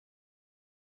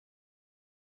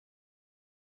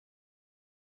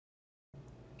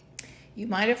You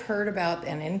might have heard about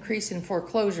an increase in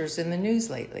foreclosures in the news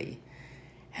lately,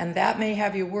 and that may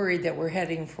have you worried that we're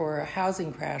heading for a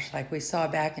housing crash like we saw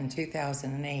back in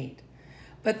 2008.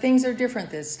 But things are different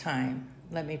this time.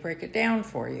 Let me break it down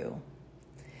for you.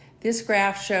 This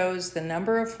graph shows the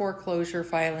number of foreclosure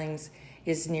filings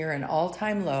is near an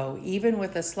all-time low, even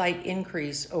with a slight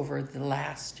increase over the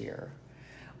last year.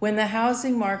 When the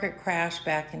housing market crashed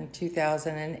back in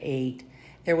 2008,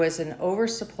 there was an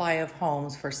oversupply of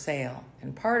homes for sale,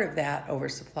 and part of that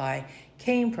oversupply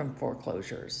came from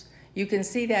foreclosures. You can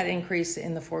see that increase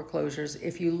in the foreclosures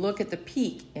if you look at the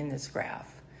peak in this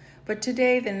graph. But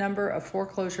today, the number of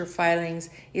foreclosure filings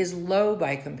is low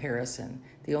by comparison.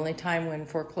 The only time when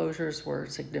foreclosures were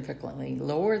significantly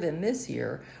lower than this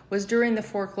year was during the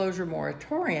foreclosure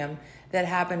moratorium that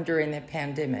happened during the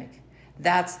pandemic.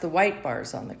 That's the white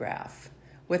bars on the graph.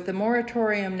 With the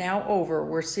moratorium now over,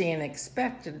 we're seeing an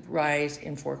expected rise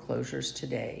in foreclosures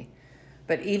today.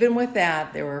 But even with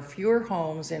that, there were fewer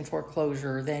homes in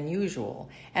foreclosure than usual,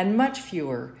 and much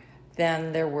fewer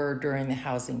than there were during the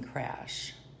housing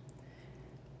crash.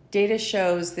 Data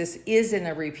shows this isn't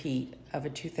a repeat of a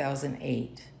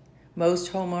 2008.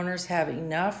 Most homeowners have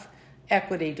enough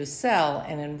equity to sell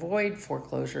and avoid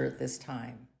foreclosure at this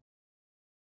time.